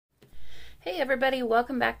Hey everybody,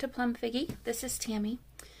 welcome back to Plum Figgy. This is Tammy.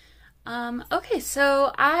 Okay,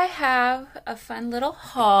 so I have a fun little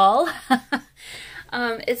haul.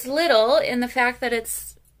 It's little in the fact that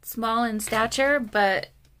it's small in stature, but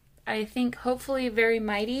I think hopefully very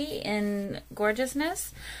mighty in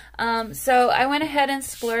gorgeousness. So I went ahead and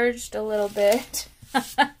splurged a little bit.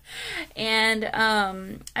 And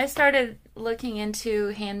I started looking into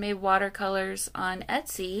handmade watercolors on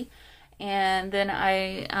Etsy. And then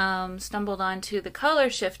I stumbled onto the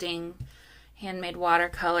Colorshifting handmade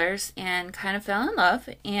watercolors and kind of fell in love.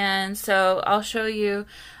 And so I'll show you,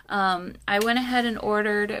 I went ahead and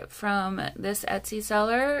ordered from this Etsy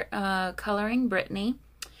seller, Coloring Brittany.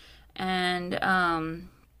 And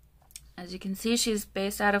as you can see, she's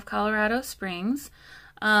based out of Colorado Springs.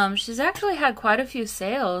 She's actually had quite a few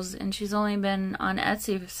sales, and she's only been on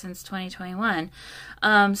Etsy since 2021.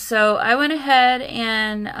 So I went ahead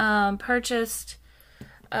and purchased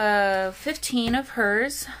 15 of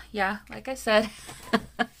hers. Yeah, like I said,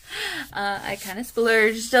 I kind of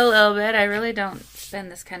splurged a little bit. I really don't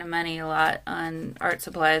spend this kind of money a lot on art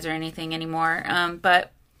supplies or anything anymore.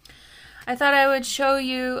 But I thought I would show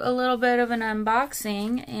you a little bit of an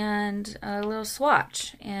unboxing and a little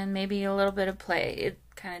swatch and maybe a little bit of play. It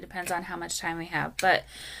kind of depends on how much time we have. But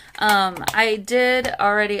I did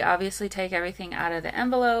already obviously take everything out of the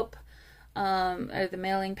envelope or the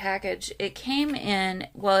mailing package. It came in,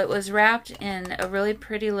 well, it was wrapped in a really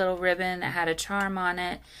pretty little ribbon that had a charm on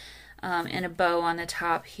it and a bow on the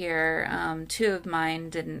top here. Two of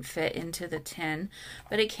mine didn't fit into the tin,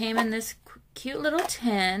 but it came in this cute little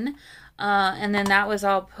tin. And then that was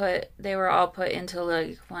all they were all put into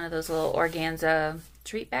like one of those little organza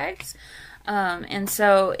treat bags. And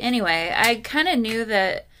so anyway, I kind of knew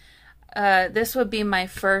that this would be my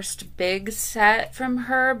first big set from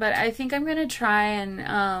her, but I think I'm going to try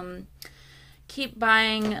and keep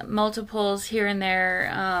buying multiples here and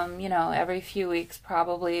there, you know, every few weeks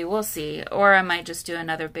probably. We'll see. Or I might just do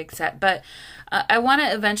another big set. But I want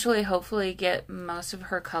to eventually hopefully get most of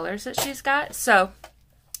her colors that she's got. So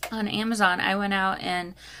on Amazon, I went out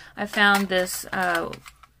and I found this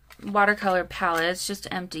watercolor palette. It's just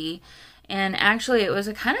empty. And actually, it was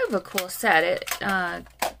a kind of a cool set. It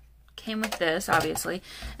came with this, obviously.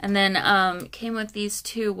 And then came with these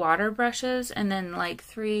two water brushes. And then like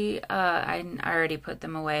three, I already put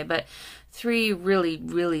them away. But three really,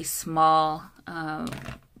 really small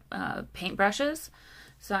paint brushes.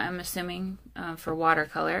 So I'm assuming for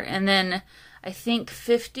watercolor. And then I think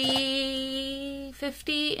 50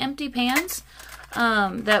 empty pans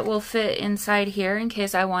that will fit inside here in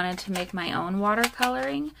case I wanted to make my own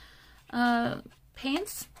watercoloring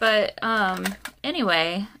paints. But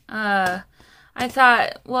anyway, I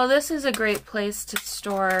thought, well, this is a great place to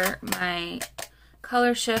store my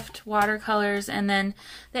Colorshift watercolors. And then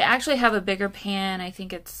they actually have a bigger pan. I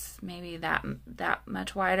think it's maybe that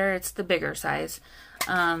much wider. It's the bigger size,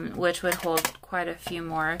 which would hold quite a few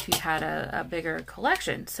more if you had a bigger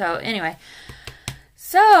collection. So anyway,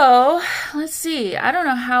 so let's see. I don't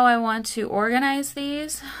know how I want to organize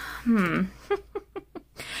these.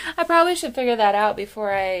 I probably should figure that out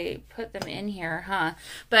before I put them in here, huh?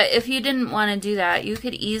 But if you didn't want to do that, you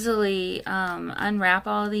could easily unwrap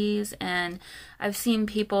all of these. And I've seen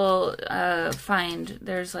people find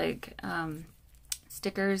there's like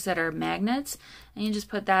stickers that are magnets, and you just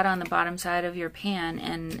put that on the bottom side of your pan,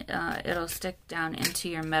 and it'll stick down into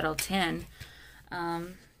your metal tin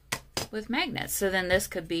with magnets. So then this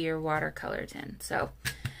could be your watercolor tin. So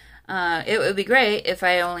it would be great if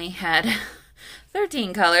I only had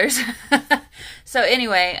 13 colors. So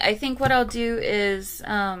anyway, I think what I'll do is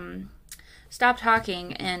stop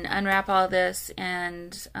talking and unwrap all this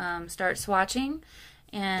and start swatching,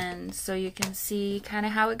 and so you can see kind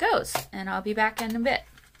of how it goes, and I'll be back in a bit.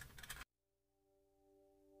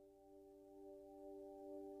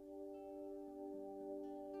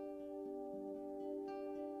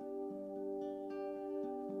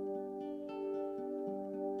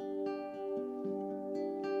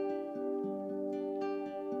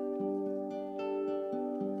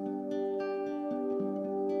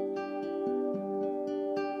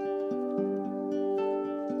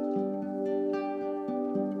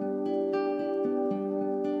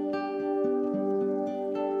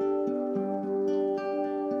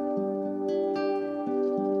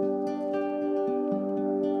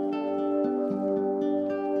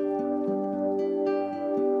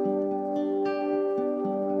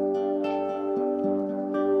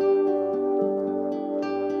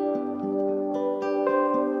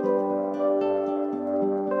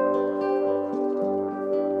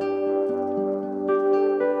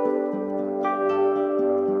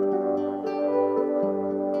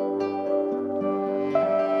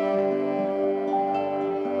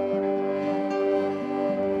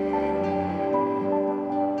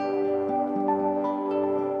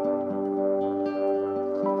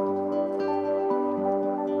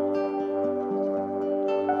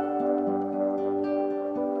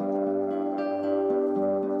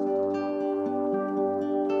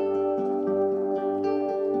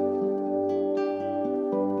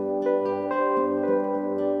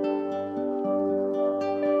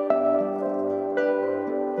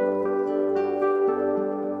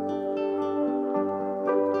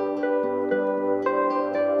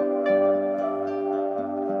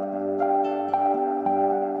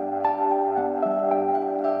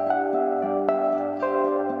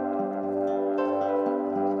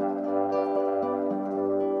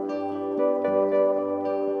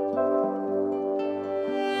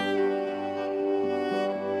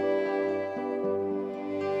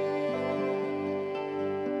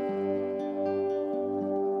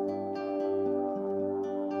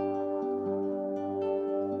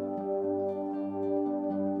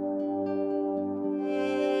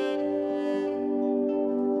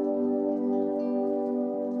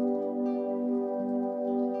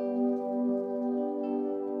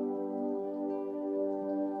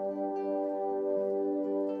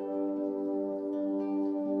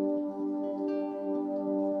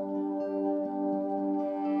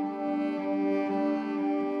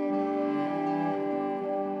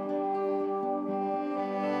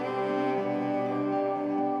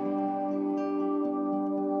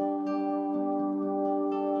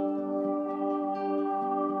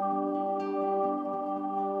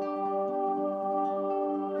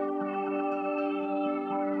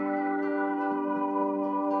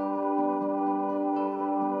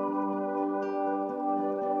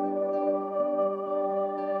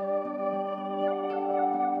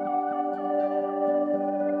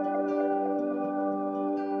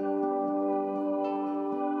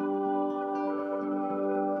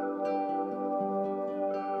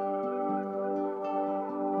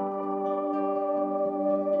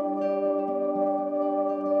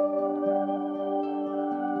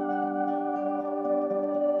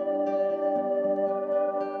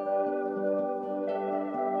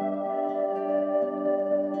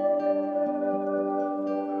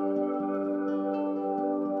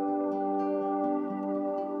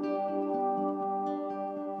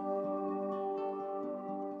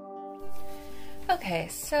 Okay,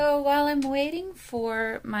 so while I'm waiting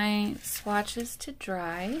for my swatches to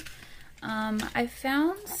dry, I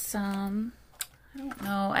found some, I don't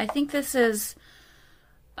know, I think this is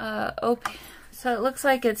opaque, so it looks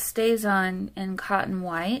like it stays on in cotton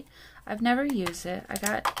white. I've never used it. I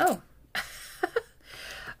got, oh,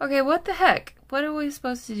 okay, what the heck? What are we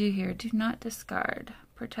supposed to do here? Do not discard.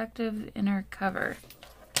 Protective inner cover.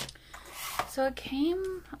 So it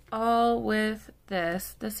came all with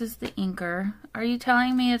this. This is the inker. Are you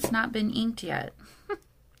telling me it's not been inked yet?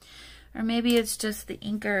 Or maybe it's just the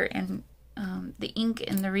inker and the ink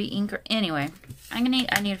and the re-inker. Anyway, I need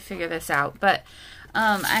to figure this out. But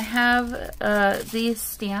I have these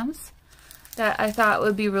stamps that I thought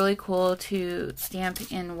would be really cool to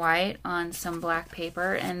stamp in white on some black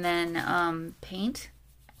paper and then paint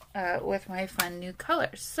with my fun new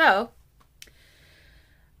colors. So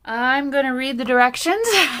I'm going to read the directions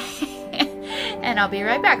and I'll be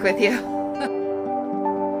right back with you.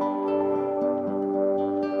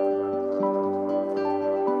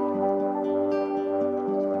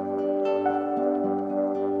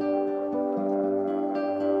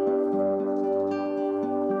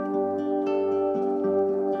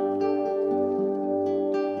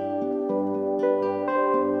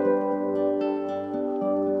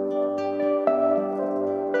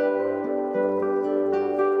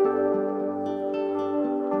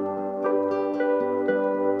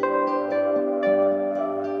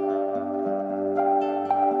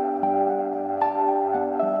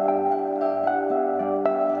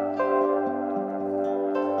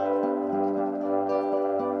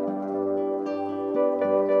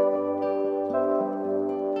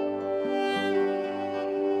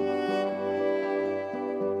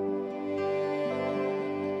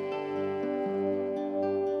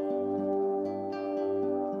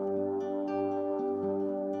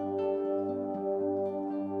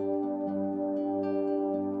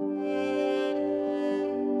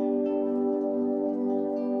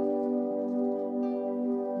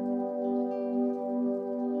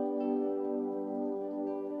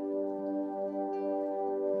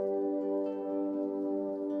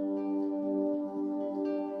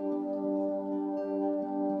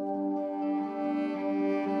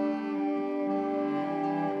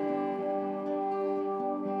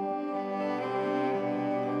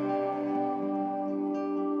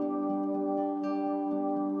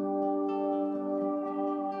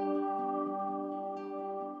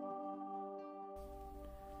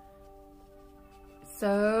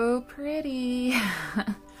 So pretty.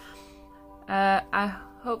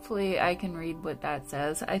 Hopefully I can read what that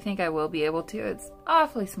says. I think I will be able to. It's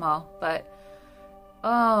awfully small, but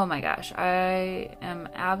oh my gosh, I am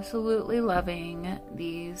absolutely loving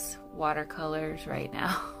these watercolors right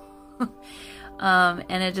now.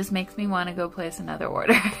 And it just makes me want to go place another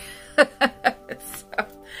order.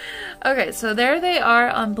 Okay, so there they are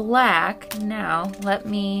on black. Now let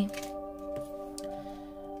me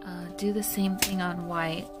do the same thing on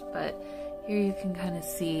white, but here you can kind of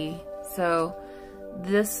see. So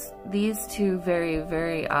these two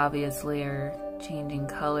very obviously are changing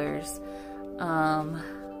colors.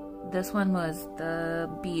 This one was the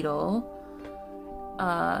beetle,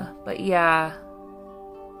 but yeah,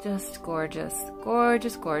 just gorgeousness.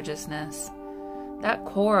 That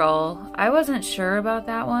coral, I wasn't sure about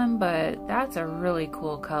that one, but that's a really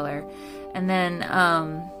cool color. And then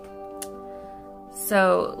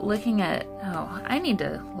so looking at, oh, I need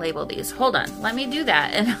to label these. Hold on, let me do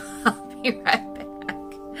that and I'll be right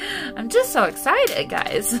back. I'm just so excited,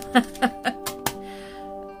 guys.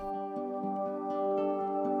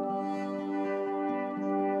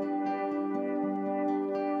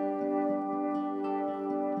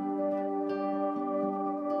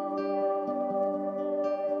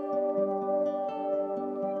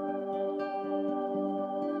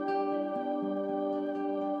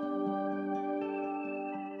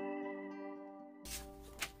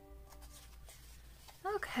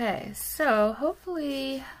 Okay, so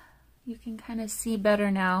hopefully you can kind of see better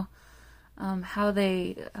now how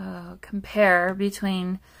they compare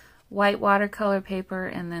between white watercolor paper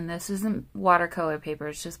and then this isn't watercolor paper,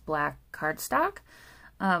 it's just black cardstock,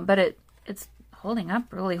 but it's holding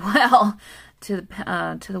up really well to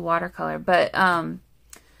the watercolor. But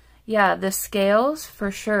yeah, the scales for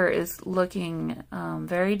sure is looking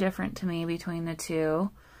very different to me between the two.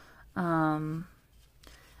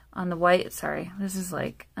 On the white, sorry, this is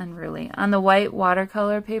like unruly. On the white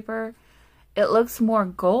watercolor paper, it looks more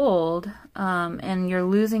gold, and you're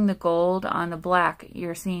losing the gold. On the black,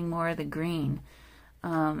 you're seeing more of the green.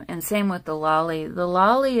 And same with the lolly. The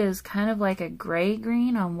lolly is kind of like a gray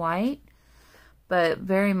green on white, but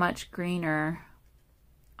very much greener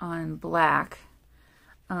on black.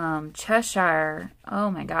 Cheshire. Oh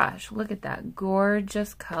my gosh, look at that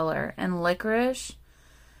gorgeous color. And licorice.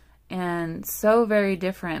 And so very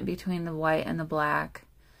different between the white and the black.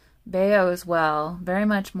 Bayo as well, very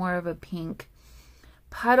much more of a pink.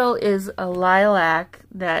 Puddle is a lilac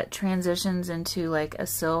that transitions into like a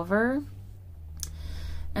silver.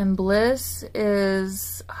 And Bliss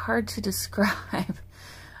is hard to describe.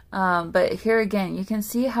 But here again, you can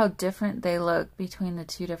see how different they look between the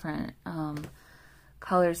two different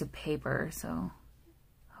colors of paper. So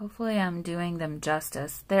hopefully I'm doing them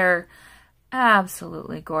justice. They're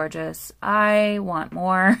absolutely gorgeous. I want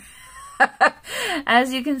more.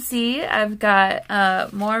 As you can see, I've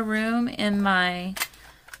got more room in my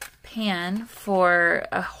pan for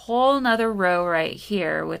a whole nother row right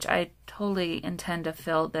here, which I totally intend to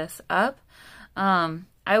fill this up.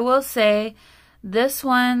 I will say this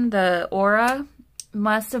one, the Aura,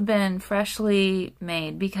 must have been freshly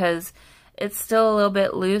made because it's still a little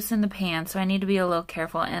bit loose in the pan, so I need to be a little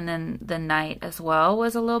careful. And then the Night as well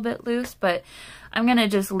was a little bit loose, but I'm going to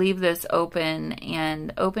just leave this open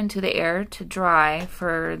and open to the air to dry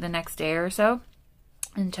for the next day or so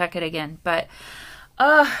and check it again. But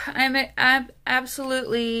I'm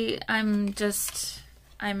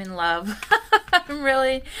in love. I'm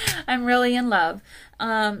really in love.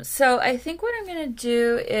 So I think what I'm going to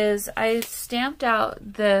do is I stamped out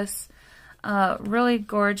this really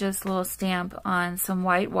gorgeous little stamp on some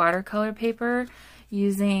white watercolor paper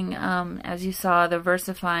using, as you saw, the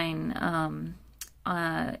VersaFine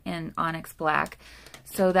in Onyx Black.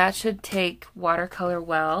 So that should take watercolor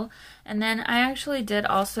well. And then I actually did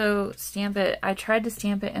also stamp it. I tried to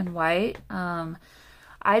stamp it in white.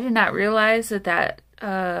 I did not realize that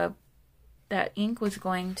that ink was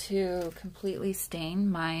going to completely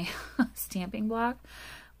stain my stamping block,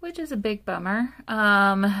 which is a big bummer.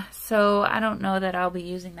 So I don't know that I'll be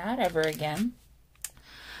using that ever again.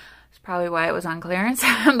 That's probably why it was on clearance.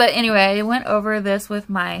 But anyway, I went over this with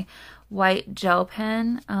my white gel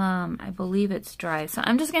pen. I believe it's dry, so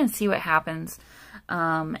I'm just going to see what happens.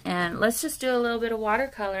 And let's just do a little bit of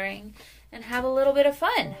watercoloring and have a little bit of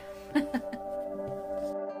fun.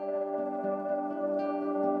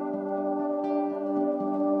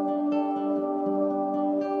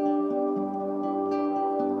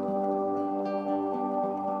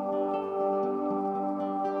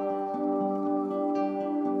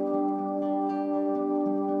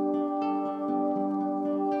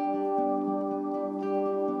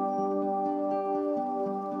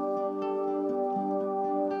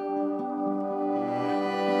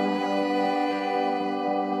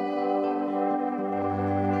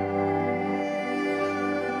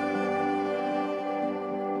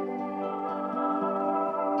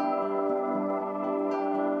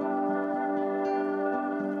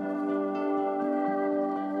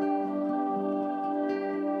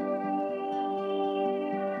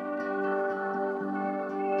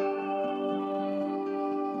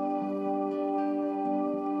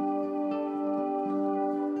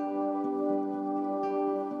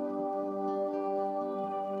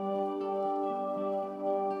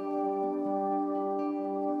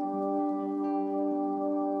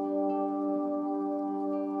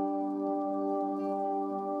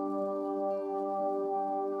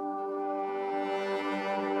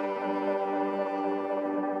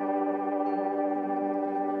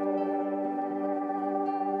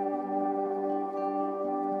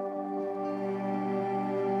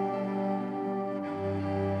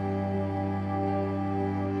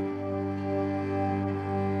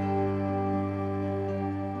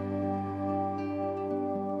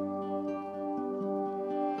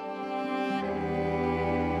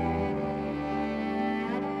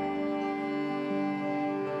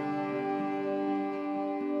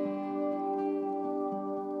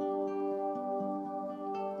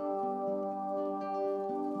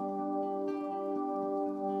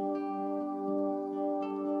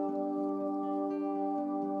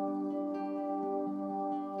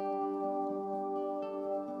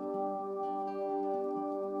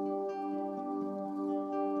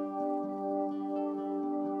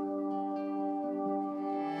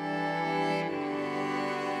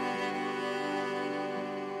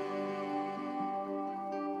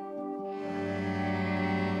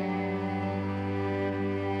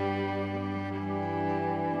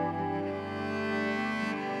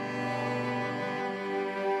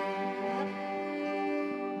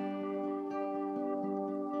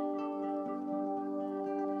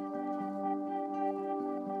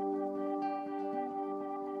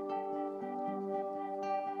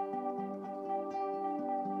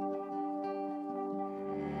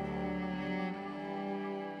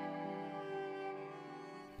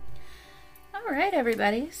 All right,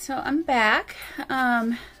 everybody, so I'm back.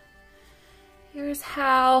 Here's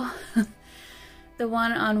how the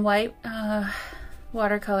one on white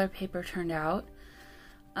watercolor paper turned out.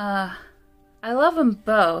 I love them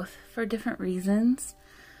both for different reasons,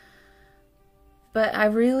 but I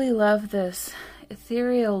really love this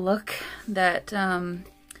ethereal look that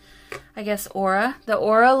I guess the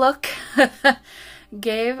aura look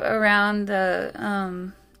gave around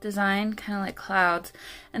the design, kind of like clouds.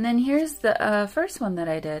 And then here's the first one that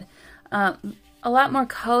I did. A lot more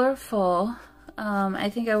colorful. I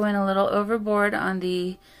think I went a little overboard on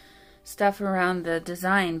the stuff around the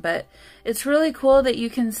design, but it's really cool that you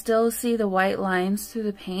can still see the white lines through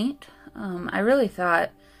the paint. I really thought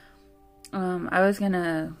I was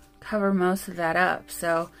gonna cover most of that up,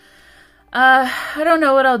 so I don't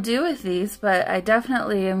know what I'll do with these, but I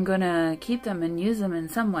definitely am gonna keep them and use them in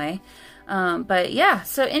some way. But yeah,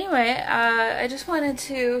 so anyway, I just wanted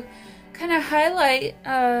to kind of highlight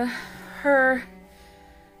her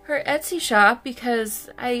Etsy shop, because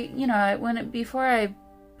before I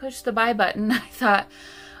pushed the buy button, I thought,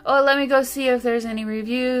 oh, let me go see if there's any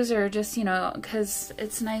reviews, or just, because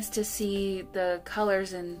it's nice to see the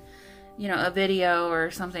colors in, a video or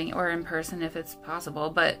something, or in person if it's possible.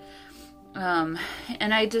 But and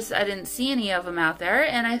I didn't see any of them out there,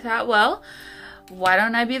 and I thought, well, why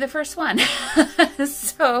don't I be the first one?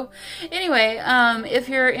 So anyway, if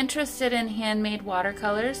you're interested in handmade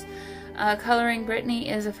watercolors, Coloring Brittany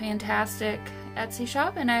is a fantastic Etsy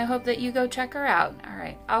shop, and I hope that you go check her out. All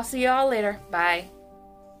right, I'll see you all later. Bye.